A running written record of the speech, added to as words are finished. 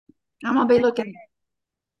I'm gonna be looking.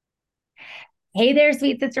 Hey there,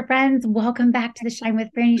 sweet sister friends. Welcome back to the Shine with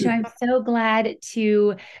Franny show. I'm so glad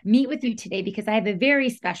to meet with you today because I have a very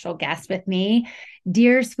special guest with me,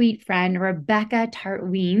 dear sweet friend Rebecca Tart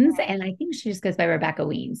Weens. And I think she just goes by Rebecca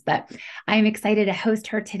Weens, but I'm excited to host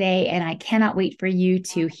her today and I cannot wait for you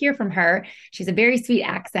to hear from her. She's a very sweet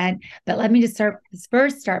accent, but let me just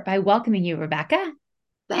start by welcoming you, Rebecca.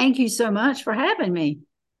 Thank you so much for having me.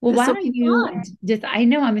 Well, This why will don't be you fun. just, I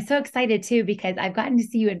know I'm so excited too, because I've gotten to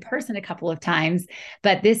see you in person a couple of times,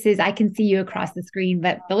 but I can see you across the screen,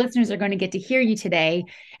 but the listeners are going to get to hear you today.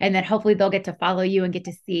 And then hopefully they'll get to follow you and get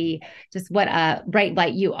to see just what a bright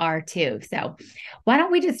light you are too. So why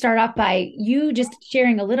don't we just start off by you just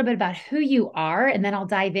sharing a little bit about who you are, and then I'll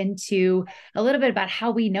dive into a little bit about how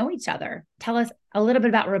we know each other. Tell us a little bit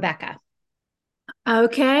about Rebecca.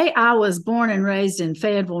 Okay, I was born and raised in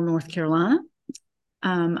Fayetteville, North Carolina.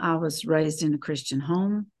 I was raised in a Christian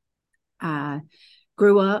home. I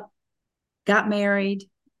grew up, got married,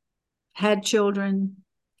 had children,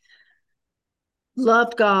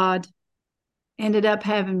 loved God, ended up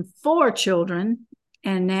having four children,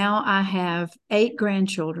 and now I have eight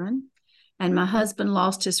grandchildren. And my husband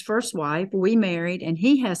lost his first wife. We married, and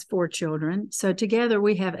he has four children. So together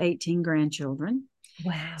we have 18 grandchildren.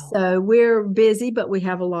 Wow. So we're busy, but we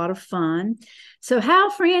have a lot of fun. So, how,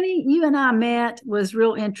 Franny, you and I met was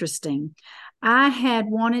real interesting. I had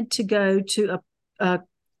wanted to go to a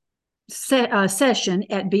session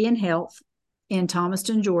at Being Health in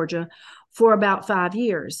Thomaston, Georgia, for about 5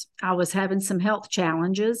 years. I was having some health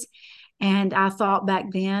challenges, and I thought back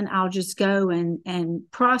then I'll just go and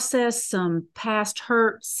process some past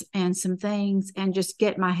hurts and some things and just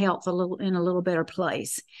get my health a little better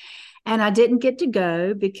place. And I didn't get to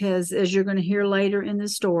go because, as you're going to hear later in the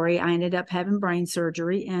story, I ended up having brain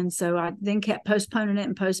surgery. And so I then kept postponing it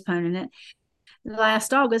and postponing it.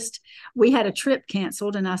 Last August, we had a trip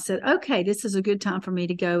canceled, and I said, okay, this is a good time for me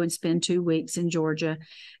to go and spend 2 weeks in Georgia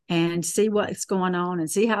and see what's going on and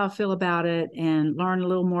see how I feel about it and learn a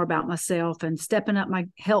little more about myself and stepping up my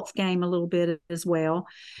health game a little bit as well.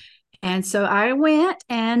 And so I went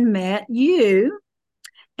and met you,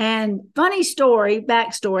 and funny story,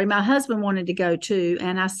 backstory, my husband wanted to go too.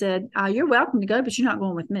 And I said, you're welcome to go, but you're not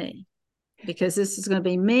going with me because this is going to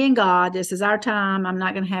be me and God. This is our time. I'm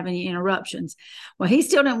not going to have any interruptions. Well, he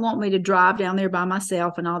still didn't want me to drive down there by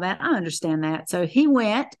myself and all that. I understand that. So he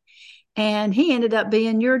went, and he ended up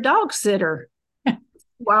being your dog sitter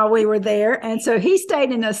while we were there. And so he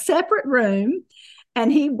stayed in a separate room, and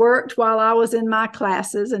he worked while I was in my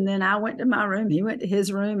classes. And then I went to my room. He went to his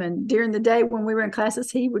room. And during the day when we were in classes,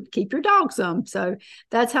 he would keep your dog some. So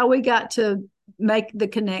that's how we got to make the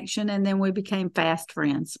connection. And then we became fast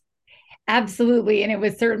friends. Absolutely. And it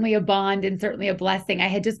was certainly a bond and certainly a blessing. I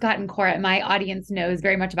had just gotten Cora. My audience knows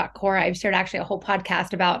very much about Cora. I've shared actually a whole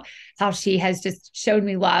podcast about how she has just showed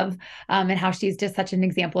me love, and how she's just such an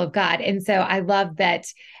example of God. And so I love that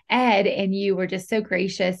Ed and you were just so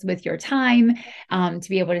gracious with your time, to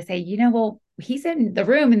be able to say, well, he's in the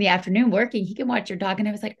room in the afternoon working. He can watch your dog. And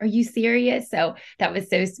I was like, are you serious? So that was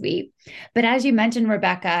so sweet. But as you mentioned,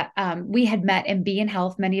 Rebecca, we had met in Be in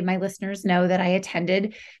Health. Many of my listeners know that I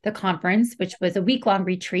attended the conference, which was a week-long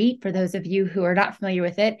retreat. For those of you who are not familiar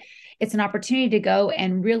with it, it's an opportunity to go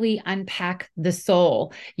and really unpack the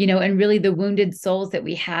soul, and really the wounded souls that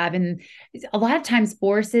we have. And a lot of times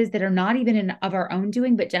forces that are not even of our own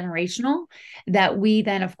doing, but generational, that we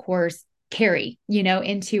then, of course, carry,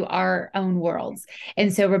 into our own worlds.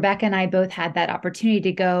 And so Rebecca and I both had that opportunity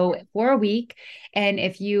to go for a week. And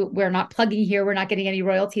we're not plugging here, we're not getting any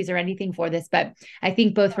royalties or anything for this, but I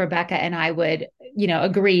think both Rebecca and I would,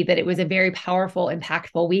 agree that it was a very powerful,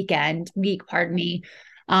 impactful week, pardon me.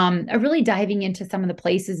 Of really diving into some of the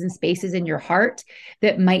places and spaces in your heart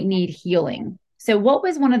that might need healing. So, what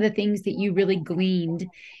was one of the things that you really gleaned,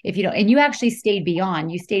 if you know, and you actually stayed beyond,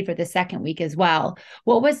 you stayed for the second week as well?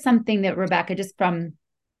 What was something that Rebecca, just from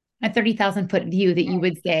a 30,000 foot view, that you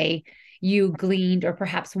would say you gleaned, or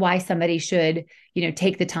perhaps why somebody should,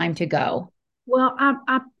 take the time to go? Well,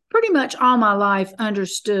 I pretty much all my life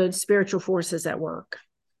understood spiritual forces at work.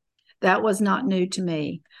 That was not new to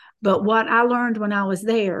me. But what I learned when I was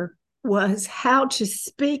there was how to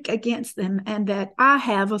speak against them and that I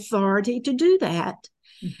have authority to do that.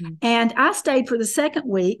 Mhm. And I stayed for the second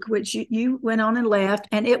week, which you went on and left,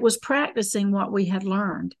 and it was practicing what we had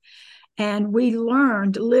learned. And we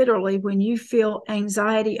learned literally, when you feel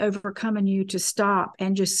anxiety overcoming you, to stop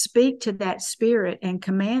and just speak to that spirit and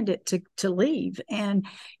command it to leave. And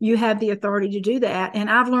you have the authority to do that. And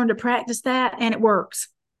I've learned to practice that, and it works.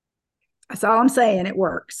 That's all I'm saying. It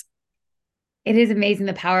works. It is amazing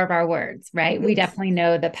the power of our words, right? We definitely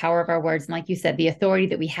know the power of our words. And like you said, the authority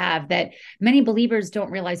that we have that many believers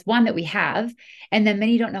don't realize, one, that we have, and then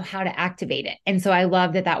many don't know how to activate it. And so I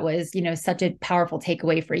love that that was, such a powerful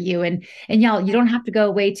takeaway for you. And y'all, you don't have to go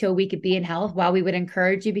away to a week of Be in Health. While we would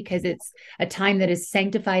encourage you, because it's a time that is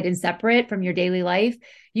sanctified and separate from your daily life,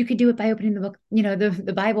 you could do it by opening the book,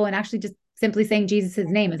 the Bible, and actually just simply saying Jesus'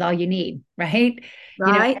 name is all you need, right?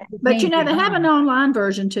 Right. But Name, they have an online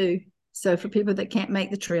version too. So for people that can't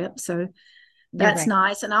make the trip. So you're that's right.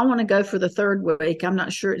 nice. And I want to go for the third week. I'm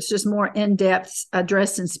not sure. It's just more in depth,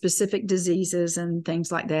 addressing specific diseases and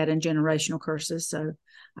things like that and generational curses. So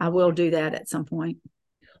I will do that at some point.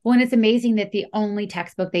 Well, and it's amazing that the only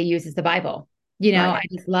textbook they use is the Bible. Right. I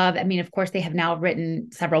just love, of course, they have now written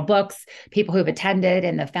several books, people who have attended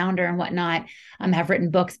and the founder and whatnot have written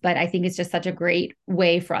books, but I think it's just such a great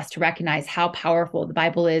way for us to recognize how powerful the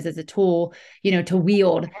Bible is as a tool, to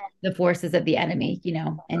wield the forces of the enemy,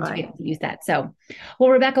 and to be able to use that. So, well,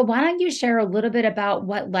 Rebecca, why don't you share a little bit about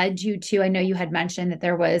what led you to, I know you had mentioned that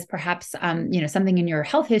there was perhaps, something in your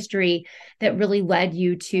health history that really led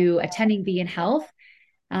you to attending Be in Health.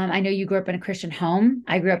 I know you grew up in a Christian home.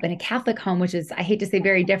 I grew up in a Catholic home, which is, I hate to say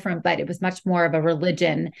very different, but it was much more of a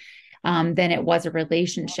religion than it was a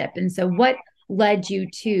relationship. And so what led you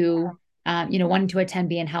to, wanting to attend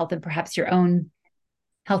Be in Health and perhaps your own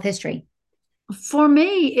health history? For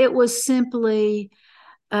me, it was simply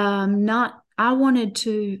not, I wanted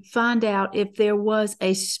to find out if there was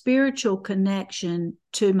a spiritual connection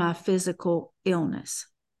to my physical illness.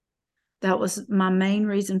 That was my main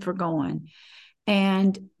reason for going.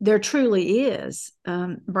 And there truly is.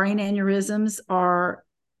 Brain aneurysms are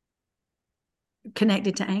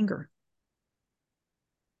connected to anger.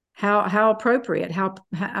 How appropriate.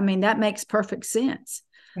 That makes perfect sense.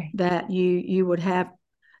 Right. That you would have,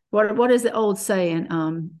 what is the old saying?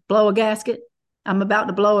 Blow a gasket. I'm about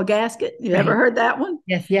to blow a gasket. You ever heard that one?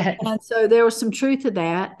 Yes. And so there was some truth to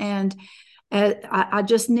that. And I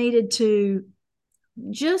just needed to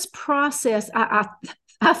just process.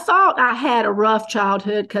 I thought I had a rough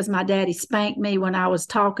childhood because my daddy spanked me when I was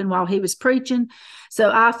talking while he was preaching.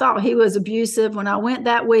 So I thought he was abusive. When I went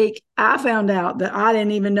that week, I found out that I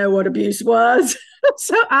didn't even know what abuse was.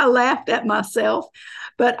 So I laughed at myself,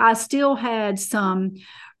 but I still had some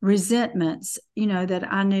resentments, that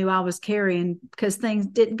I knew I was carrying because things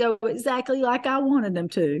didn't go exactly like I wanted them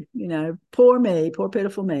to, poor me, poor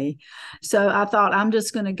pitiful me. So I thought I'm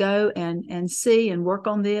just going to go and see and work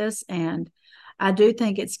on this. And I do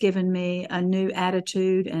think it's given me a new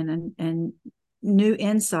attitude and new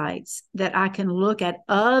insights that I can look at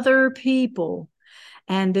other people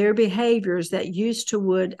and their behaviors that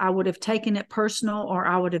I would have taken it personal, or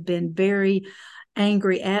I would have been very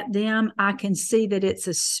angry at them. I can see that it's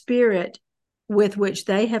a spirit with which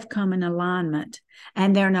they have come in alignment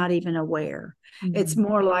and they're not even aware. Mm-hmm. It's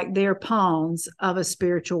more like they're pawns of a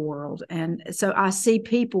spiritual world. And so I see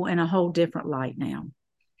people in a whole different light now.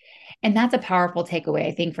 And that's a powerful takeaway,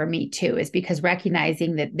 I think, for me too, is because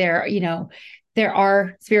recognizing that there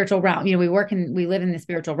are spiritual realm, we live in the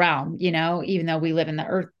spiritual realm, even though we live on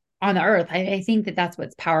the earth. I think that that's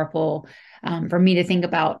what's powerful for me to think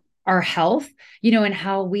about our health, and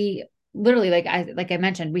how we literally, like I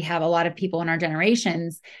mentioned, we have a lot of people in our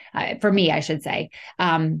generations, for me, I should say,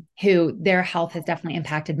 who their health has definitely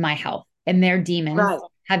impacted my health, and their demons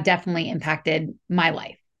have definitely impacted my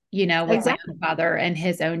life. With exactly. My father and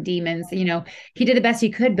his own demons, he did the best he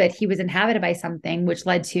could, but he was inhabited by something which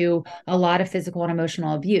led to a lot of physical and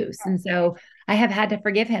emotional abuse. And so I have had to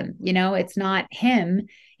forgive him. It's not him,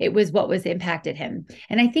 it was what was impacted him.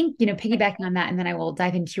 And I think, piggybacking on that, and then I will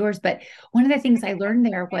dive into yours. But one of the things I learned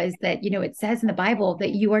there was that, it says in the Bible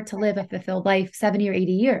that you are to live a fulfilled life 70 or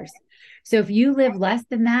 80 years. So if you live less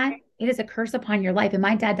than that, it is a curse upon your life. And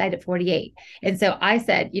my dad died at 48. And so I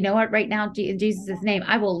said, you know what, right now, in Jesus' name,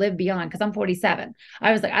 I will live beyond, because I'm 47.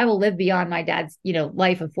 I was like, I will live beyond my dad's,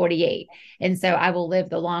 life of 48. And so I will live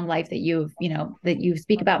the long life that that you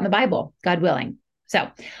speak about in the Bible, God willing. So,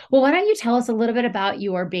 well, why don't you tell us a little bit about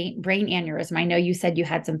your brain aneurysm? I know you said you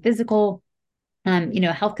had some physical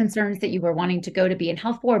health concerns that you were wanting to go to Be in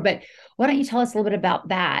Health for, but why don't you tell us a little bit about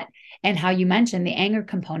that and how you mentioned the anger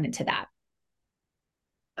component to that?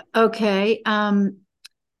 Okay.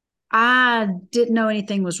 I didn't know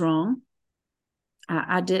anything was wrong.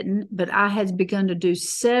 I didn't, but I had begun to do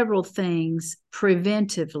several things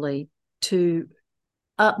preventively to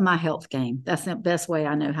up my health game. That's the best way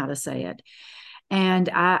I know how to say it. And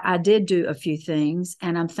I did do a few things,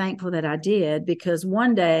 and I'm thankful that I did, because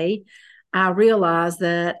one day I realized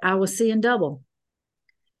that I was seeing double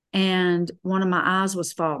and one of my eyes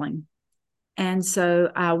was falling. And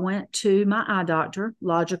so I went to my eye doctor,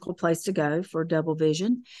 logical place to go for double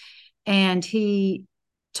vision. And he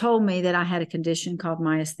told me that I had a condition called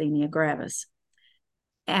myasthenia gravis.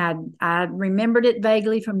 I remembered it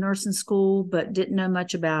vaguely from nursing school, but didn't know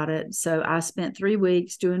much about it. So I spent 3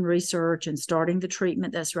 weeks doing research and starting the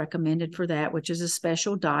treatment that's recommended for that, which is a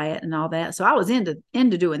special diet and all that. So I was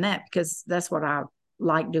into doing that because that's what I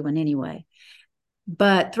like doing anyway.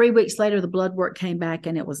 But 3 weeks later, the blood work came back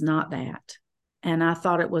and it was not that. And I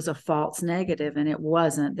thought it was a false negative, and it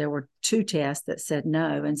wasn't. There were 2 tests that said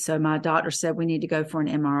no. And so my doctor said, we need to go for an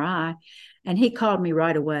MRI. And he called me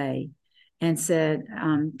right away and said,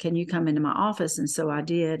 can you come into my office? And so I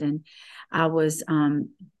did. And I was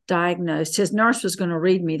diagnosed. His nurse was going to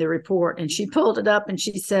read me the report, and she pulled it up and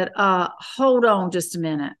she said, hold on just a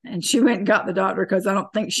minute. And she went and got the doctor because I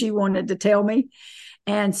don't think she wanted to tell me.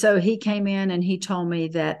 And so he came in and he told me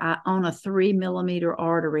that on a 3-millimeter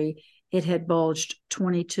artery, it had bulged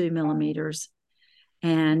 22 millimeters,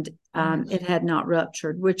 and it had not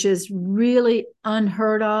ruptured, which is really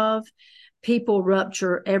unheard of. People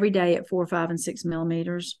rupture every day at 4, 5, and 6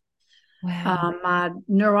 millimeters. Wow. My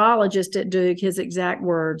neurologist at Duke, his exact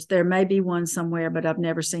words, there may be one somewhere, but I've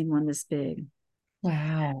never seen one this big.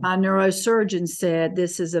 Wow. My neurosurgeon said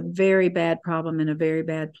this is a very bad problem in a very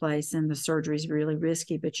bad place, and the surgery is really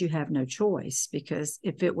risky, but you have no choice, because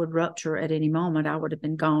if it would rupture at any moment, I would have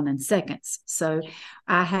been gone in seconds. So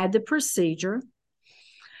I had the procedure,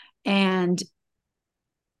 and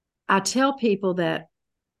I tell people that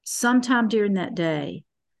sometime during that day,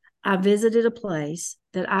 I visited a place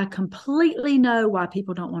that I completely know why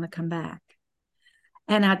people don't want to come back.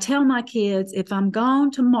 And I tell my kids, if I'm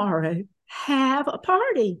gone tomorrow, have a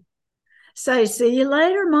party. Say, see you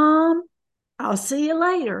later, Mom. I'll see you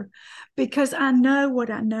later, because I know what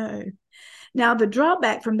I know. Now, the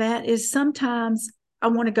drawback from that is sometimes I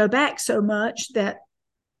want to go back so much that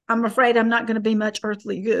I'm afraid I'm not going to be much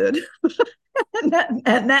earthly good.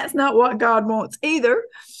 and that's not what God wants either.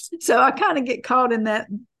 So I kind of get caught in that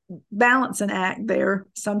balancing act there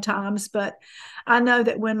sometimes. But I know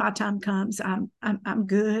that when my time comes, I'm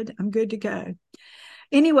good. I'm good to go.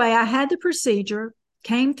 Anyway, I had the procedure,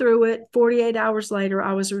 came through it. 48 hours later,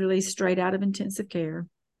 I was released straight out of intensive care,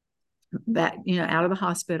 back, out of the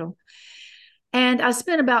hospital. And I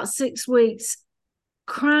spent about 6 weeks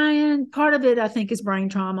crying. Part of it, I think, is brain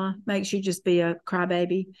trauma, makes you just be a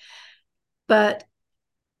crybaby. But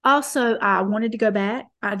also, I wanted to go back.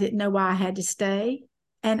 I didn't know why I had to stay.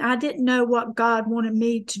 And I didn't know what God wanted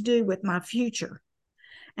me to do with my future.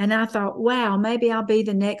 And I thought, wow, maybe I'll be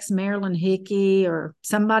the next Marilyn Hickey or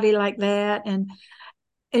somebody like that. And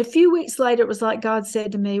a few weeks later, it was like God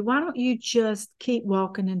said to me, why don't you just keep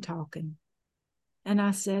walking and talking? And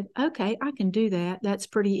I said, okay, I can do that. That's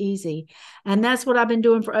pretty easy. And that's what I've been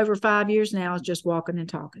doing for over 5 years now, is just walking and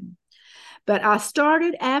talking. But I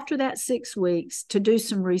started after that 6 weeks to do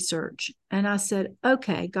some research. And I said,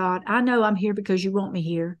 okay, God, I know I'm here because you want me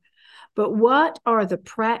here. But what are the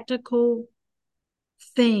practical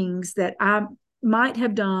things that I might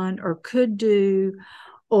have done or could do,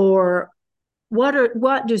 or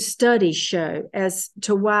what do studies show as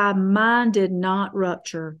to why mine did not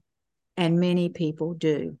rupture and many people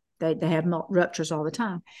do? They have ruptures all the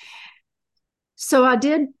time. So I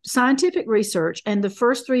did scientific research, and the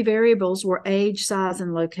first 3 variables were age, size,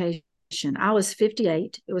 and location. I was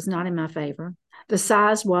 58. It was not in my favor. The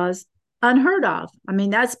size was unheard of. I mean,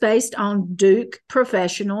 that's based on Duke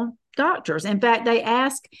professional doctors. In fact, they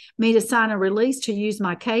asked me to sign a release to use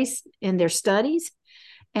my case in their studies.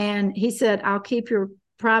 And he said, I'll keep your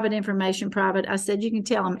private information private. I said, you can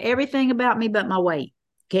tell them everything about me but my weight.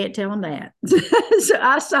 Can't tell them that. So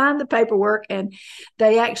I signed the paperwork, and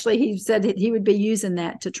he said that he would be using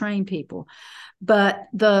that to train people. But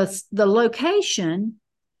the location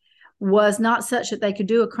was not such that they could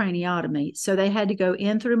do a craniotomy. So they had to go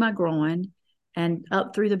in through my groin and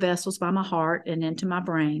up through the vessels by my heart and into my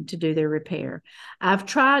brain to do their repair. I've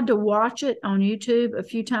tried to watch it on YouTube a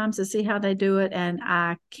few times to see how they do it, and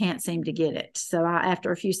I can't seem to get it. So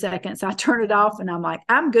after a few seconds, I turn it off and I'm like,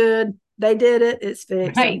 I'm good. They did it. It's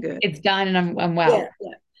fixed. Right. I'm good. It's done, and I'm well.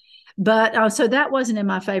 Yeah. But so that wasn't in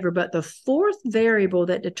my favor. But the fourth variable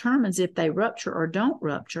that determines if they rupture or don't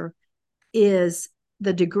rupture is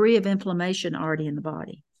the degree of inflammation already in the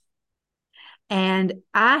body. And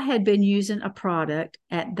I had been using a product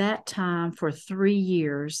at that time for 3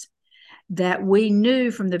 years that we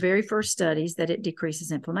knew from the very first studies that it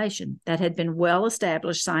decreases inflammation. That had been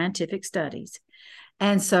well-established scientific studies.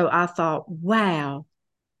 And so I thought, wow,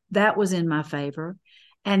 that was in my favor.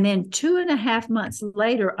 And then 2.5 months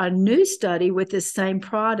later, a new study with this same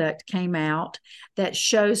product came out that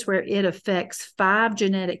shows where it affects 5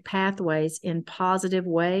 genetic pathways in positive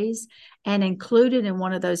ways. And included in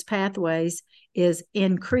one of those pathways is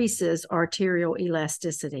increases arterial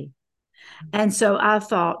elasticity. And so I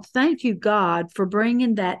thought, thank you, God, for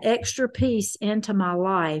bringing that extra piece into my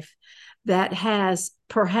life that has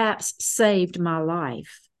perhaps saved my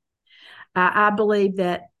life. I believe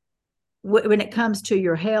that when it comes to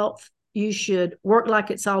your health, you should work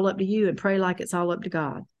like it's all up to you and pray like it's all up to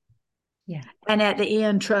God. Yeah. And at the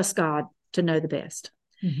end, trust God to know the best.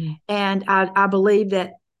 Mm-hmm. And I believe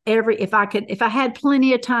that if I had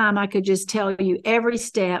plenty of time, I could just tell you every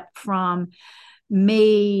step from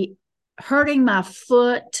me hurting my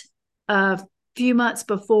foot a few months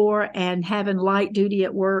before and having light duty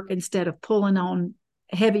at work instead of pulling on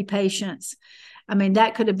heavy patients. I mean,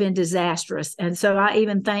 that could have been disastrous. And so I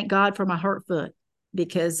even thank God for my hurt foot,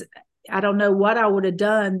 because I don't know what I would have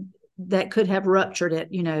done that could have ruptured it,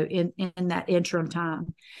 in that interim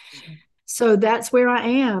time. Sure. So that's where I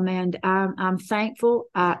am. And I'm thankful.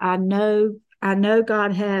 I know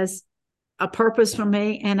God has a purpose for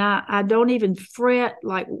me, and I don't even fret,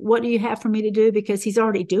 like, what do you have for me to do? Because he's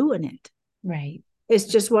already doing it. Right. It's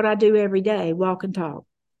just what I do every day, walk and talk.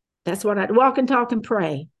 That's what I walk and talk and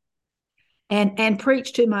pray and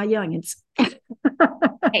preach to my youngins.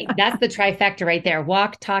 Hey, that's the trifecta right there.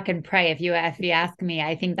 Walk, talk, and pray. If you ask me,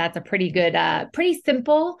 I think that's a pretty good, pretty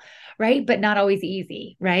simple, right? But not always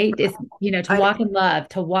easy, right? It's, to walk in love,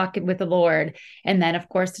 to walk with the Lord. And then of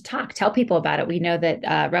course, to tell people about it. We know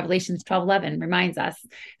that Revelations 12:11 reminds us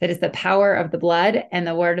that it's the power of the blood and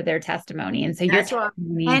the word of their testimony. And so that's right.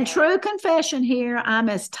 And true confession here, I'm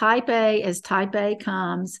as type A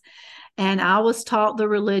comes. And I was taught the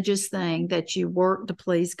religious thing that you work to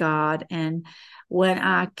please God. And when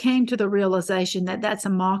I came to the realization that that's a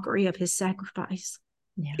mockery of his sacrifice,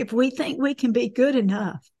 if we think we can be good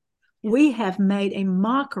enough, we have made a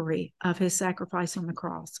mockery of his sacrifice on the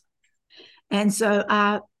cross. And so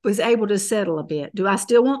I was able to settle a bit. Do I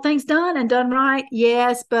still want things done and done right?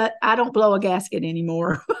 Yes, but I don't blow a gasket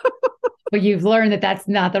anymore. But you've learned that that's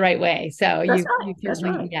not the right way. So you certainly,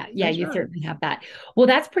 you certainly have that. Well,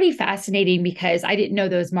 that's pretty fascinating, because I didn't know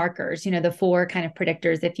those markers, the 4 kind of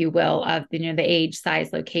predictors, if you will, of, the age,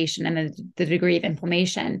 size, location, and then the degree of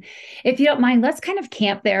inflammation. If you don't mind, let's kind of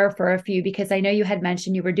camp there for a few, because I know you had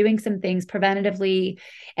mentioned you were doing some things preventatively,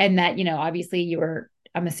 and that, obviously you were,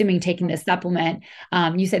 I'm assuming, taking this supplement.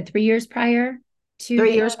 You said 3 years prior to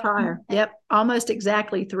 3 years prior. Yep. Almost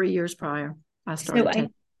exactly 3 years prior. I started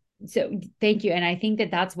taking. So thank you. And I think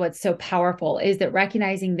that that's what's so powerful, is that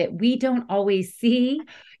recognizing that we don't always see,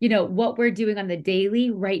 what we're doing on the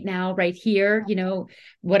daily right now, right here,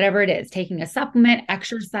 whatever it is, taking a supplement,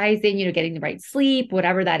 exercising, getting the right sleep,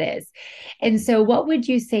 whatever that is. And so what would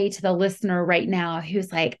you say to the listener right now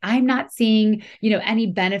who's like, I'm not seeing,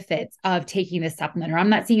 any benefits of taking this supplement, or I'm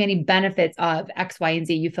not seeing any benefits of X, Y, and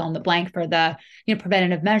Z, you fill in the blank for the,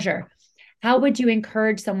 preventative measure. How would you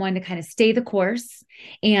encourage someone to kind of stay the course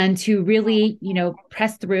and to really,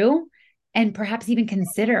 press through and perhaps even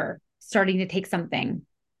consider starting to take something?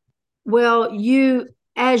 Well,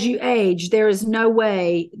 as you age, there is no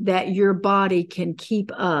way that your body can keep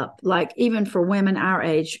up. Like, even for women our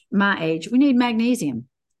age, my age, we need magnesium.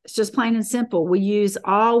 It's just plain and simple. We use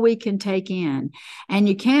all we can take in, and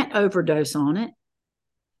you can't overdose on it,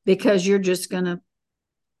 because you're just going to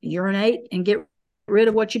urinate and get rid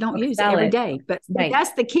of what you don't use every day. But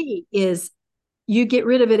that's the key, is you get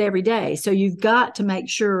rid of it every day. So you've got to make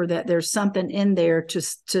sure that there's something in there to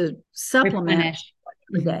supplement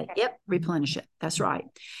every day. Yep. Replenish it. That's right.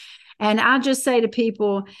 And I just say to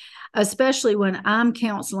people, especially when I'm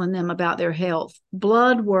counseling them about their health,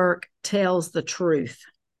 blood work tells the truth.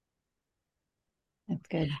 That's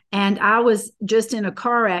good. And I was just in a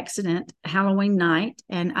car accident Halloween night,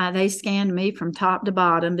 and they scanned me from top to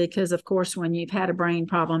bottom, because, of course, when you've had a brain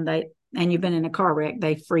problem and you've been in a car wreck,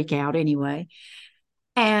 they freak out anyway.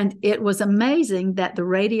 And it was amazing that the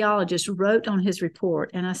radiologist wrote on his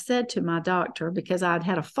report, and I said to my doctor, because I'd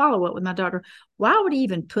had a follow-up with my doctor, why would he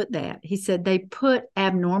even put that? He said they put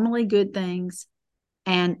abnormally good things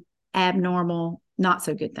and abnormal not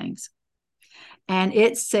so good things. And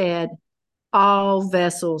it said, all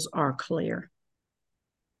vessels are clear.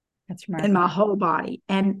 That's remarkable. In my whole body.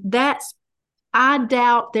 And I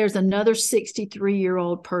doubt there's another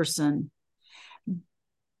 63-year-old person.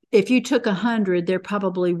 If you took 100, there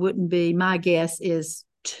probably wouldn't be, my guess is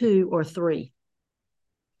 2 or 3.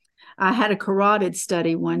 I had a carotid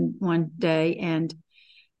study one day, and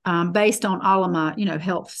based on all of my,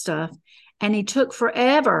 health stuff. And he took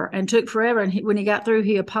forever and took forever. And when he got through,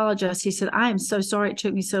 he apologized. He said, I am so sorry it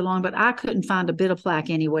took me so long, but I couldn't find a bit of plaque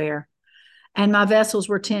anywhere. And my vessels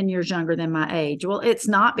were 10 years younger than my age. Well, it's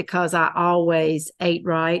not because I always ate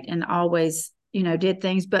right and always, did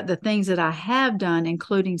things, but the things that I have done,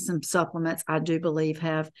 including some supplements, I do believe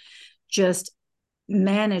have just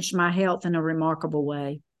managed my health in a remarkable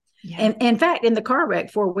way. Yeah. And in fact, in the car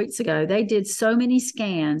wreck 4 weeks ago, they did so many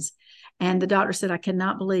scans. And the doctor said, I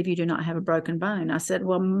cannot believe you do not have a broken bone. I said,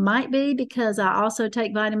 well, might be because I also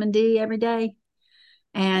take vitamin D every day.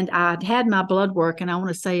 And I had my blood work, and I want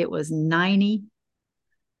to say it was 90.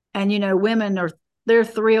 And, women they're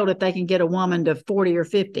thrilled if they can get a woman to 40 or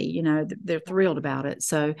 50, they're thrilled about it.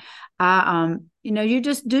 So you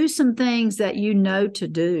just do some things that to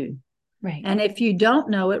do. Right. And if you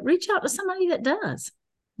don't know it, reach out to somebody that does.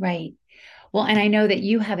 Right. Well, and I know that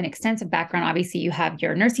you have an extensive background. Obviously, you have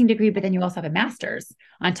your nursing degree, but then you also have a master's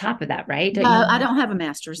on top of that, right? No, I don't have a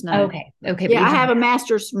master's. No. Okay. Yeah, I have a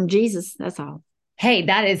master's from Jesus. That's all. Hey,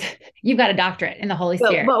 you've got a doctorate in the Holy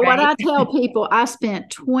Spirit. But right? What I tell people, I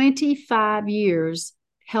spent 25 years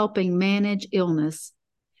helping manage illness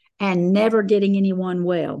and never getting anyone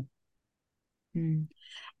well. And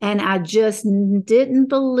I just didn't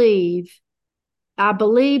believe. I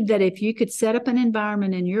believed that if you could set up an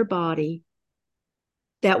environment in your body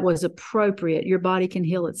that was appropriate, your body can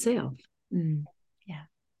heal itself. Yeah.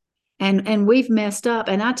 And we've messed up.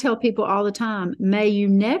 And I tell people all the time, may you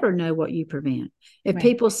never know what you prevent. If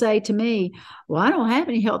people say to me, well, I don't have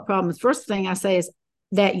any health problems, first thing I say is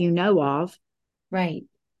that you know of. Right.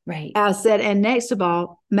 I said, and next of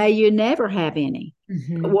all, may you never have any.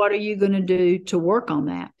 What are you going to do to work on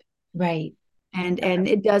that? Right. And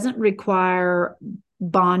it doesn't require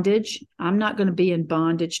bondage. I'm not going to be in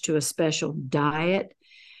bondage to a special diet.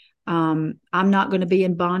 I'm not going to be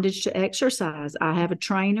in bondage to exercise. I have a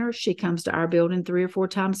trainer. She comes to our building 3 or 4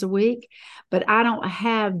 times a week, but I don't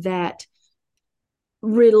have that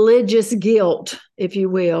religious guilt, if you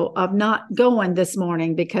will, of not going this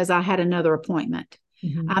morning because I had another appointment.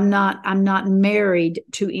 I'm not married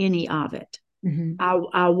to any of it.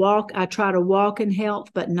 I try to walk in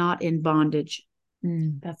health, but not in bondage.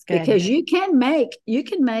 That's good. Because you can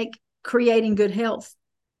make creating good health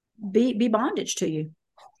be bondage to you.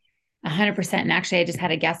 100%. And actually, I just had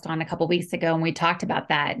a guest on a couple of weeks ago, and we talked about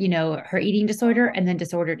that, her eating disorder and then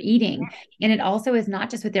disordered eating. And it also is not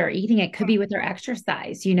just with their eating, it could be with their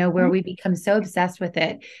exercise, where we become so obsessed with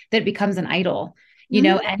it that it becomes an idol.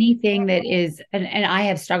 Anything that is, and I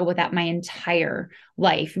have struggled with that my entire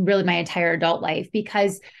life, really my entire adult life,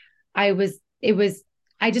 because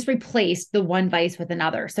I just replaced the one vice with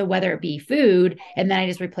another. So whether it be food, and then I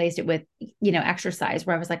just replaced it with, exercise,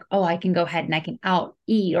 where I was like, oh, I can go ahead and I can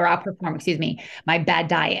outperform, my bad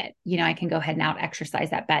diet. I can go ahead and out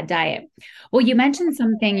exercise that bad diet. Well, you mentioned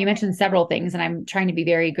several things, and I'm trying to be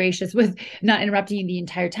very gracious with not interrupting you the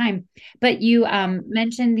entire time, but you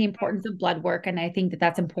mentioned the importance of blood work. And I think that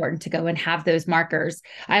that's important to go and have those markers.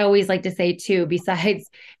 I always like to say too, besides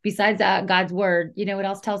God's word, what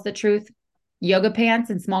else tells the truth? Yoga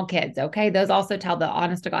pants and small kids. Okay. Those also tell the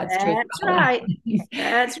honest to God's truth. That's right.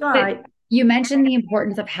 That's right. You mentioned the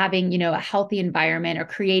importance of having, a healthy environment or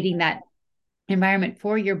creating that environment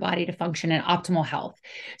for your body to function in optimal health.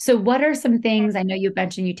 So what are some things? I know you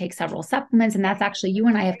mentioned you take several supplements, and that's actually, you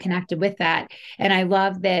and I have connected with that. And I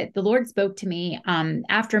love that the Lord spoke to me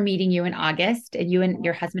after meeting you in August, and you and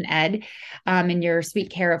your husband, Ed, and your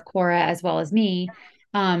sweet care of Cora, as well as me,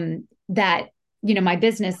 that my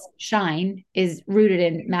business Shine is rooted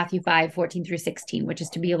in Matthew 5:14-16, which is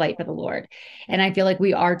to be a light for the Lord. And I feel like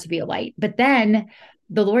we are to be a light. But then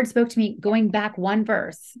the Lord spoke to me going back one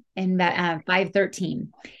verse in 5:13.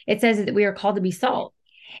 It says that we are called to be salt.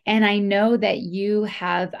 And I know that you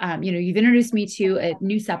have, you've introduced me to a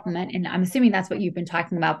new supplement, and I'm assuming that's what you've been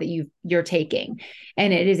talking about that you're taking.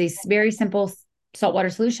 And it is a very simple saltwater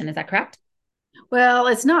solution. Is that correct? Well,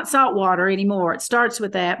 it's not salt water anymore. It starts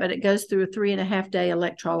with that, but it goes through a 3.5-day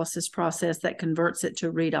electrolysis process that converts it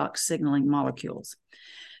to redox signaling molecules.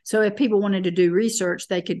 So if people wanted to do research,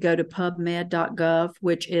 they could go to pubmed.gov,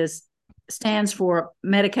 which stands for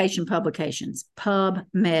Medication Publications,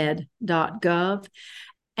 pubmed.gov,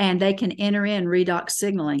 and they can enter in redox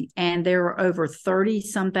signaling. And there are over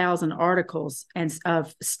 30-some thousand articles and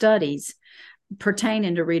of studies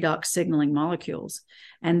pertaining to redox signaling molecules,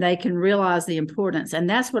 and they can realize the importance. And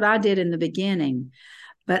that's what I did in the beginning,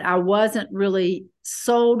 but I wasn't really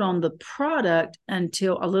sold on the product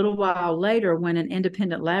until a little while later, when an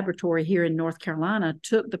independent laboratory here in North Carolina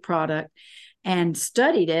took the product and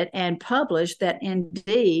studied it and published that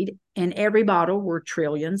indeed in every bottle were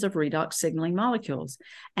trillions of redox signaling molecules.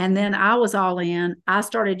 And then I was all in. I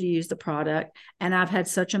started to use the product, and I've had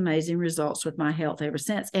such amazing results with my health ever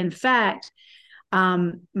since. In fact,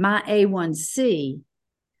 my A1C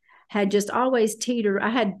had just always teetered. I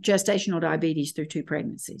had gestational diabetes through 2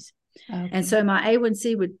 pregnancies. Okay. And so my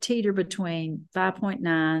A1C would teeter between 5.9,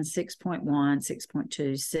 6.1,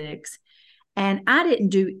 6.2, 6. And I didn't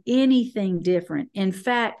do anything different. In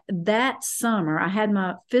fact, that summer, I had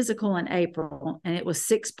my physical in April, and it was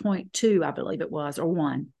 6.2, I believe it was, or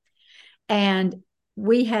 1. And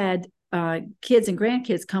we had kids and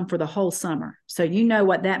grandkids come for the whole summer. So you know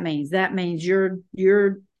what that means. That means your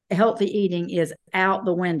healthy eating is out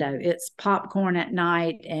the window. It's popcorn at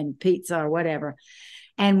night and pizza or whatever.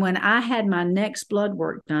 And when I had my next blood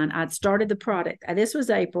work done, I'd started the product. This was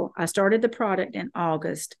April. I started the product in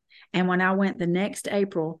August. And when I went the next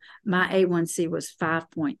April, my A1C was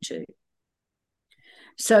 5.2.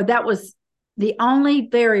 So that was the only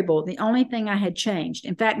variable, the only thing I had changed.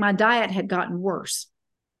 In fact, my diet had gotten worse.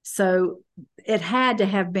 So it had to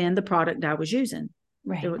have been the product I was using.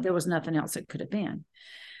 Right. There was nothing else it could have been.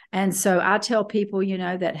 And so I tell people,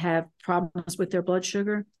 that have problems with their blood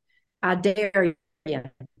sugar, I dare you.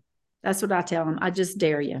 That's what I tell them. I just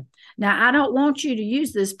dare you. Now, I don't want you to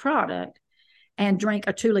use this product and drink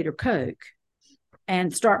a 2-liter Coke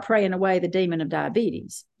and start praying away the demon of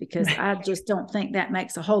diabetes, because I just don't think that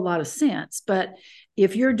makes a whole lot of sense. But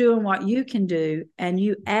if you're doing what you can do and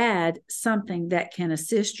you add something that can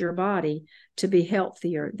assist your body to be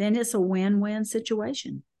healthier, then it's a win-win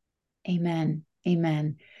situation. Amen.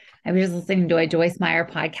 Amen. I was listening to a Joyce Meyer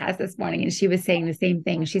podcast this morning, and she was saying the same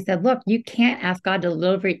thing. She said, look, you can't ask God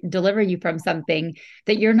to deliver you from something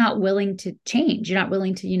that you're not willing to change. You're not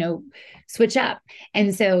willing to, switch up.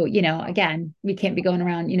 And so, again, we can't be going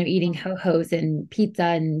around, eating ho-hos and pizza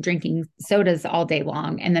and drinking sodas all day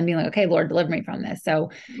long and then being like, okay, Lord, deliver me from this. So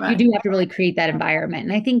right. You do have to really create that environment.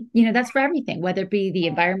 And I think, that's for everything, whether it be the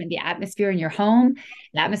environment, the atmosphere in your home,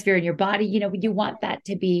 the atmosphere in your body, you want that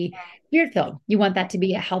to be spirit-filled. You want that to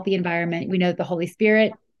be a healthy environment. We know that the Holy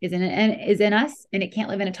Spirit is in us, and it can't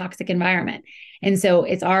live in a toxic environment. And so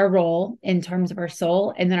it's our role in terms of our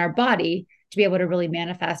soul and then our body to be able to really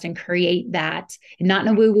manifest and create that, not in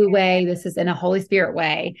a woo-woo way. This is in a Holy Spirit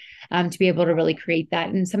way, to be able to really create that.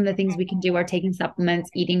 And some of the things we can do are taking supplements,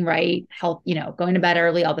 eating right, health, going to bed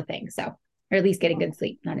early, all the things. So, or at least getting good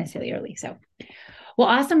sleep, not necessarily early. So, well,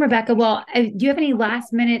 awesome, Rebecca. Well, do you have any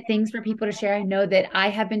last minute things for people to share? I know that I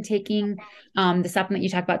have been taking the supplement you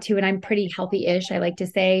talk about too, and I'm pretty healthy-ish, I like to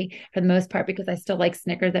say, for the most part, because I still like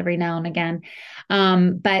Snickers every now and again.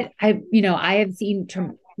 But I have seen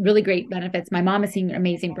really great benefits. My mom has seen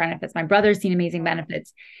amazing benefits. My brother's seen amazing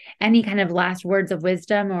benefits. Any kind of last words of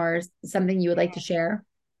wisdom or something you would like to share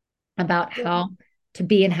about how to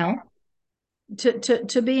be in health?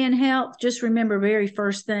 To be in health, just remember, very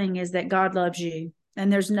first thing is that God loves you,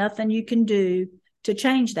 and there's nothing you can do to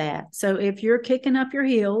change that. So if you're kicking up your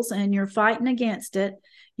heels and you're fighting against it,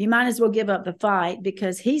 you might as well give up the fight,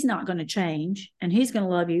 because he's not going to change and he's going to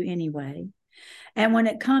love you anyway. And when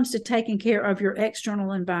it comes to taking care of your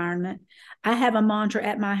external environment, I have a mantra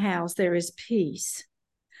at my house: there is peace.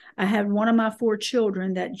 I have one of my 4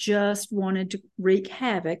 children that just wanted to wreak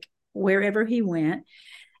havoc wherever he went.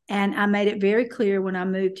 And I made it very clear when I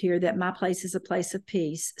moved here that my place is a place of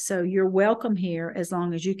peace. So you're welcome here as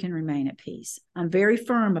long as you can remain at peace. I'm very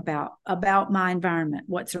firm about my environment,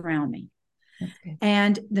 what's around me. Okay.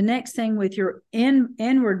 And the next thing, with your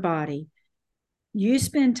inward body, you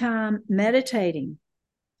spend time meditating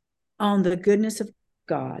on the goodness of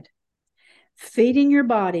God, feeding your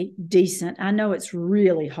body decent. I know it's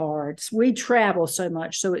really hard. We travel so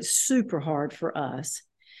much, so it's super hard for us.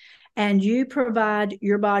 And you provide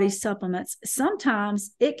your body supplements.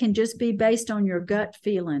 Sometimes it can just be based on your gut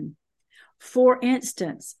feeling. For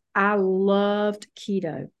instance, I loved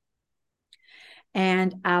keto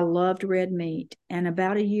and I loved red meat. And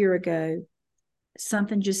about a year ago,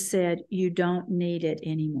 something just said, you don't need it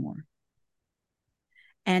anymore.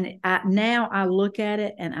 And now I look at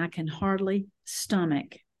it and I can hardly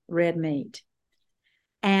stomach red meat,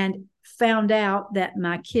 and found out that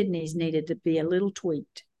my kidneys needed to be a little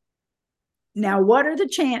tweaked. Now, what are the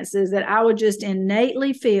chances that I would just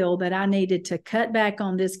innately feel that I needed to cut back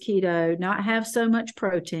on this keto, not have so much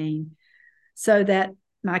protein, so that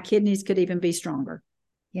my kidneys could even be stronger?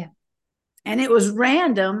 Yeah. And it was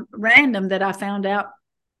random that I found out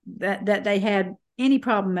that they had any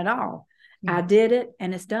problem at all. Yeah. I did it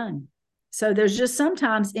and it's done. So there's just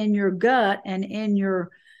sometimes in your gut and in your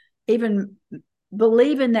even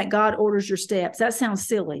believing that God orders your steps. That sounds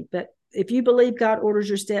silly, but if you believe God orders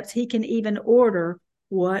your steps, he can even order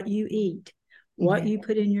what you eat, what you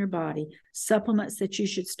put in your body, supplements that you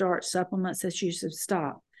should start, supplements that you should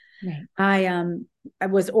stop. Right. I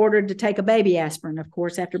was ordered to take a baby aspirin, of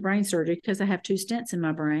course, after brain surgery, because I have 2 stents in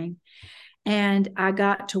my brain. And I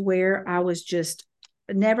got to where I was just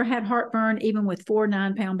never had heartburn, even with 4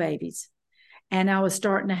 9-pound babies. And I was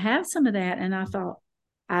starting to have some of that. And I thought,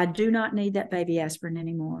 I do not need that baby aspirin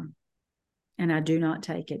anymore. And I do not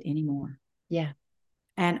take it anymore. Yeah.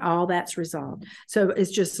 And all that's resolved. So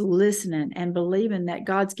it's just listening and believing that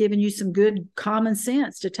God's given you some good common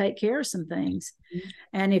sense to take care of some things. Mm-hmm.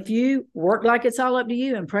 And if you work like it's all up to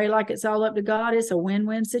you and pray like it's all up to God, it's a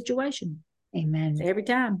win-win situation. Amen. Every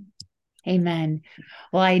time. Amen.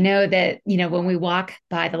 Well, I know that, when we walk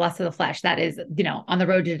by the lust of the flesh, that is, on the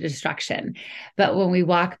road to destruction. But when we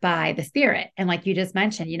walk by the Spirit, and like you just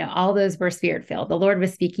mentioned, all those were Spirit filled. The Lord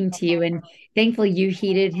was speaking to you, and thankfully you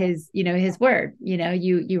heeded his word.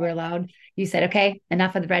 You were allowed, you said, okay,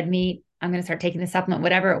 enough of the red meat. I'm going to start taking the supplement,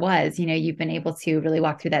 whatever it was, you've been able to really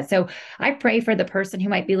walk through that. So I pray for the person who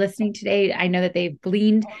might be listening today. I know that they've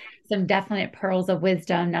gleaned some definite pearls of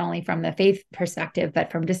wisdom, not only from the faith perspective, but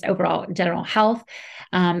from just overall general health.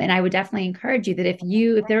 And I would definitely encourage you that if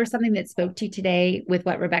there was something that spoke to you today with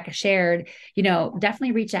what Rebecca shared,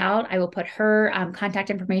 definitely reach out. I will put her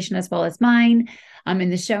contact information as well as mine in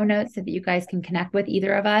the show notes so that you guys can connect with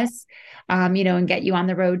either of us, and get you on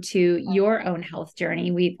the road to your own health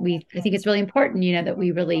journey. I think it's really important, that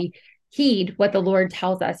we really heed what the Lord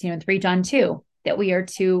tells us, in 3 John 2, that we are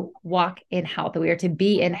to walk in health, that we are to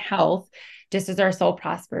be in health, just as our soul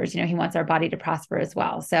prospers. He wants our body to prosper as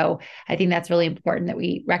well. So I think that's really important that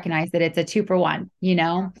we recognize that it's a 2 for 1,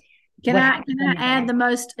 Can I add the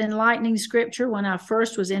most enlightening scripture when I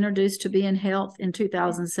first was introduced to being health in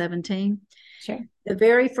 2017? Sure. The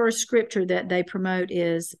very first scripture that they promote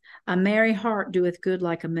is, a merry heart doeth good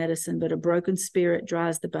like a medicine, but a broken spirit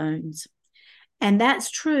dries the bones. And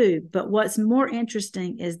that's true. But what's more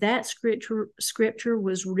interesting is that scripture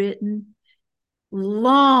was written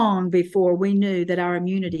long before we knew that our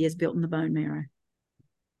immunity is built in the bone marrow.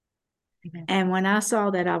 Amen. And when I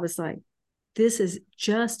saw that, I was like, this is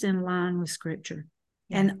just in line with scripture.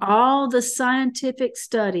 Yeah. And all the scientific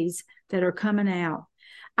studies that are coming out,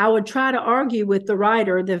 I would try to argue with the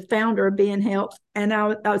writer, the founder of Being Health, and I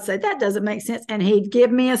would say, that doesn't make sense. And he'd give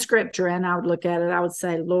me a scripture, and I would look at it. I would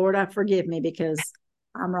say, Lord, I forgive me because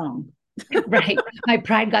I'm wrong. Right. My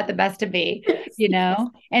pride got the best of me,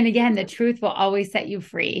 and again, the truth will always set you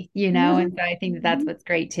free, and so I think that's what's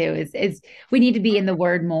great too, is we need to be in the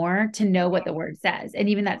word more to know what the word says. And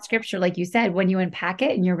even that scripture, like you said, when you unpack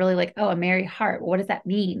it and you're really like, oh, a merry heart, what does that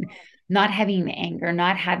mean? Not having the anger,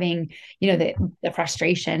 not having, the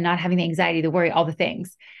frustration, not having the anxiety, the worry, all the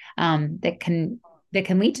things that can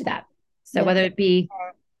lead to that. So whether it be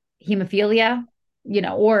hemophilia,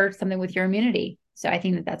 or something with your immunity. So I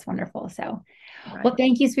think that that's wonderful. So, well,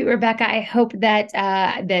 thank you, sweet Rebecca. I hope that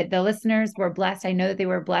that the listeners were blessed. I know that they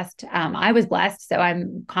were blessed. I was blessed, so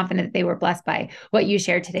I'm confident that they were blessed by what you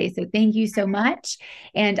shared today. So thank you so much.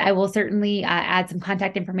 And I will certainly add some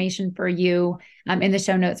contact information for you in the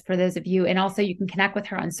show notes for those of you. And also you can connect with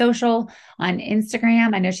her on social, on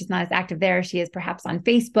Instagram. I know she's not as active there. She is perhaps on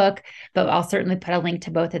Facebook, but I'll certainly put a link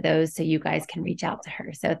to both of those so you guys can reach out to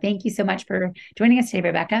her. So thank you so much for joining us today,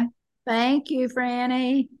 Rebecca. Thank you,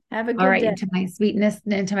 Franny. Have a good day. All right, day. And to my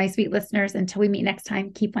sweet listeners, until we meet next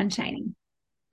time, keep on shining.